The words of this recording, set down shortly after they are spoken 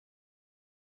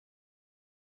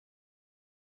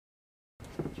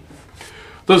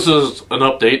This is an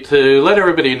update to let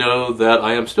everybody know that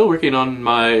I am still working on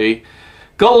my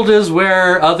gold is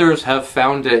where others have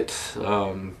found it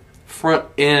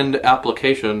front-end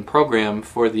application program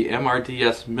for the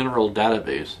MRDS mineral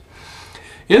database.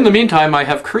 In the meantime, I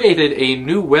have created a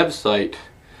new website,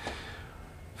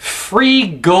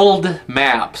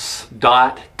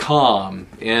 freegoldmaps.com,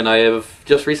 and I have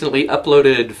just recently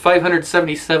uploaded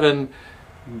 577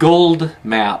 gold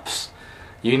maps.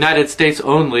 United States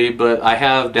only, but I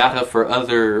have data for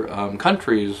other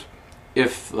countries.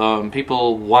 If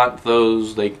people want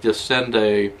those, they just send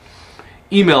a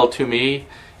email to me,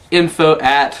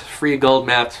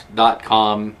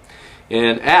 info@freegoldmaps.com,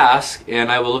 and ask,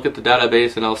 and I will look at the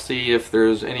database and I'll see if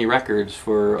there's any records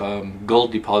for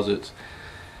gold deposits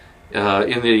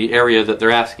in the area that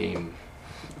they're asking.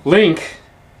 Link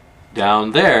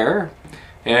down there,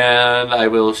 and I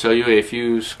will show you a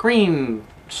few screen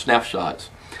snapshots.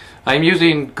 I'm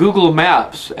using Google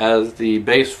Maps as the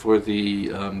base for the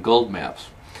gold maps.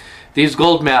 These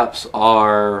gold maps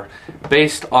are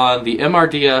based on the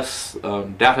MRDS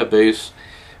database,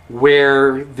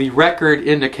 where the record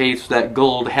indicates that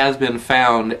gold has been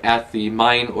found at the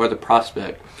mine or the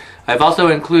prospect. I've also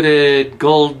included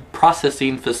gold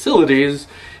processing facilities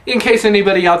in case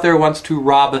anybody out there wants to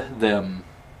rob them.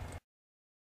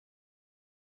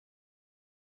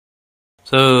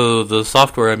 So the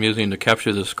software I'm using to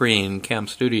capture the screen, Cam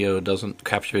Studio, doesn't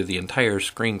capture the entire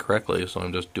screen correctly, so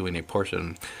I'm just doing a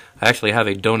portion. I actually have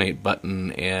a donate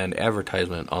button and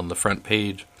advertisement on the front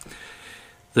page.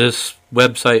 This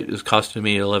website is costing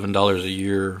me $11 a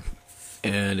year,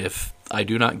 and if I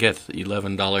do not get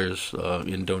 $11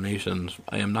 in donations,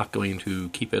 I am not going to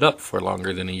keep it up for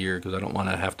longer than a year because I don't want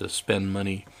to have to spend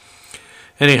money.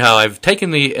 Anyhow, I've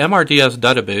taken the MRDS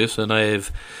database and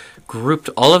I've grouped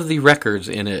all of the records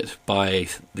in it by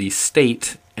the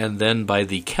state and then by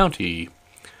the county.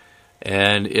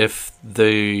 And if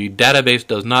the database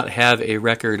does not have a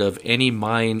record of any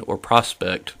mine or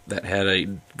prospect that had a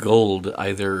gold,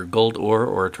 either gold ore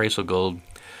or a trace of gold,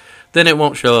 then it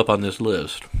won't show up on this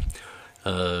list.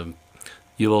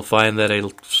 You will find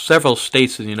that several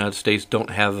states in the United States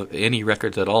don't have any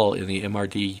records at all in the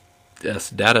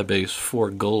MRDS database for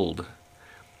gold.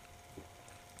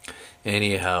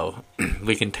 Anyhow,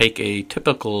 we can take a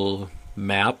typical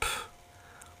map,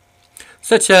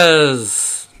 such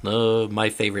as my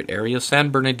favorite area,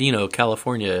 San Bernardino,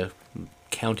 California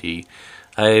County.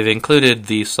 I've included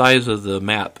the size of the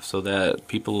map so that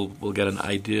people will get an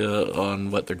idea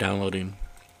on what they're downloading.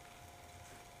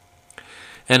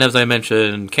 And as I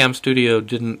mentioned, Cam Studio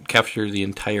didn't capture the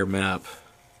entire map.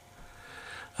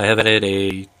 I have added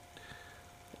a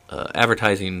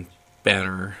advertising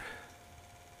banner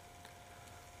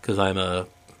because I'm a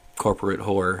corporate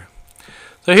whore.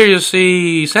 So here you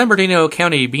see San Bernardino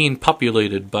County being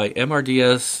populated by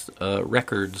MRDS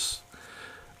records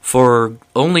for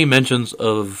only mentions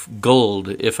of gold.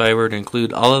 If I were to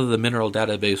include all of the mineral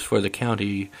database for the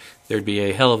county, there'd be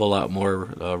a hell of a lot more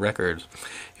records.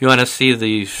 If you want to see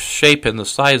the shape and the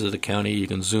size of the county, you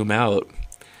can zoom out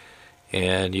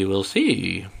and you will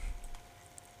see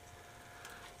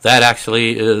that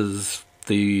actually is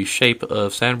the shape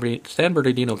of San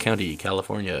Bernardino County,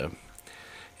 California.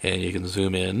 And you can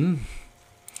zoom in.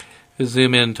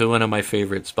 Zoom in to one of my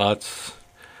favorite spots.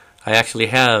 I actually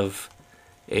have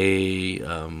a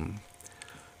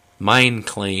mine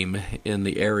claim in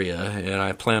the area, and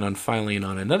I plan on filing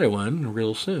on another one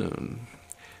real soon.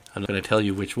 I'm not going to tell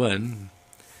you which one.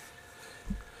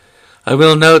 I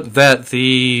will note that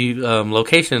the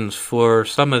locations for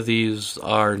some of these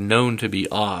are known to be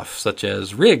off, such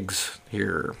as Riggs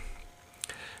here.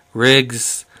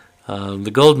 Riggs,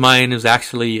 the gold mine is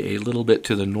actually a little bit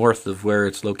to the north of where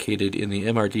it's located in the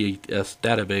MRDS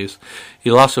database.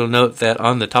 You'll also note that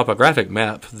on the topographic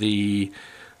map, the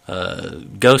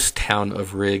ghost town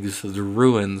of Riggs, the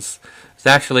ruins, is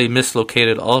actually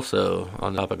mislocated also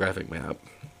on the topographic map.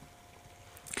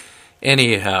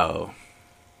 Anyhow,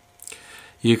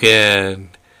 you can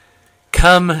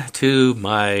come to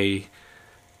my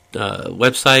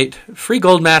website,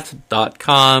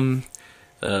 freegoldmaps.com,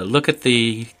 look at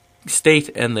the state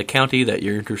and the county that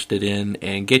you're interested in,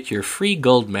 and get your free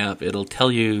gold map. It'll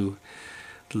tell you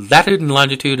latitude and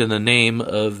longitude and the name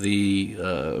of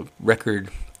the record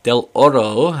Del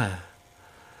Oro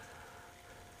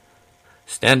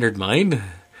standard mine.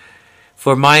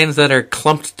 For mines that are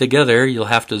clumped together, you'll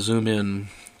have to zoom in.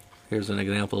 Here's an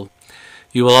example.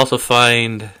 You will also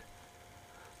find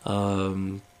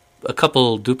a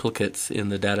couple duplicates in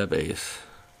the database.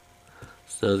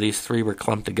 So these three were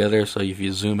clumped together, so if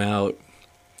you zoom out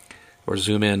or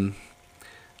zoom in,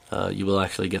 you will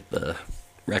actually get the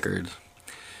records.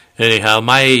 Anyhow,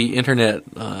 my internet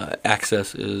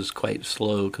access is quite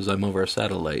slow because I'm over a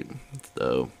satellite.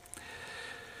 So,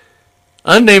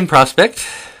 unnamed prospect,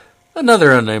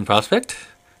 another unnamed prospect,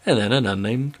 and then an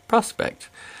unnamed prospect.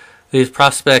 These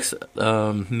prospects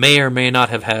may or may not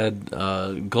have had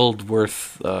gold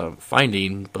worth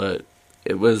finding, but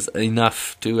it was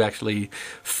enough to actually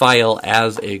file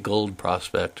as a gold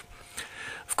prospect.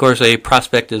 Of course, a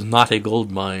prospect is not a gold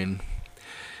mine.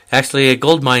 Actually, a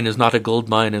gold mine is not a gold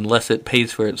mine unless it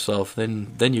pays for itself.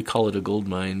 Then you call it a gold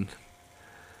mine.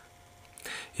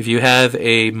 If you have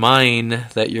a mine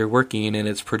that you're working and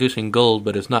it's producing gold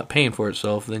but it's not paying for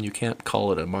itself, then you can't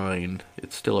call it a mine.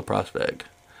 It's still a prospect.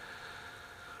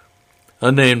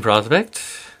 Unnamed prospect.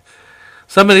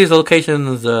 Some of these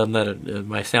locations that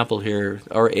my sample here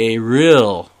are a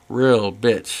real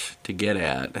bitch to get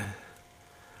at.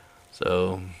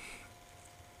 So,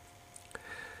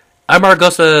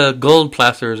 Amargosa Gold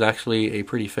Placer is actually a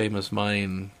pretty famous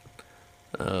mine.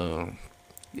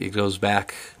 It goes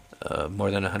back more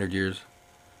than 100 years.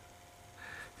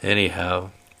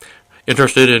 Anyhow,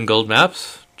 interested in gold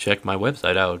maps? Check my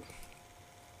website out.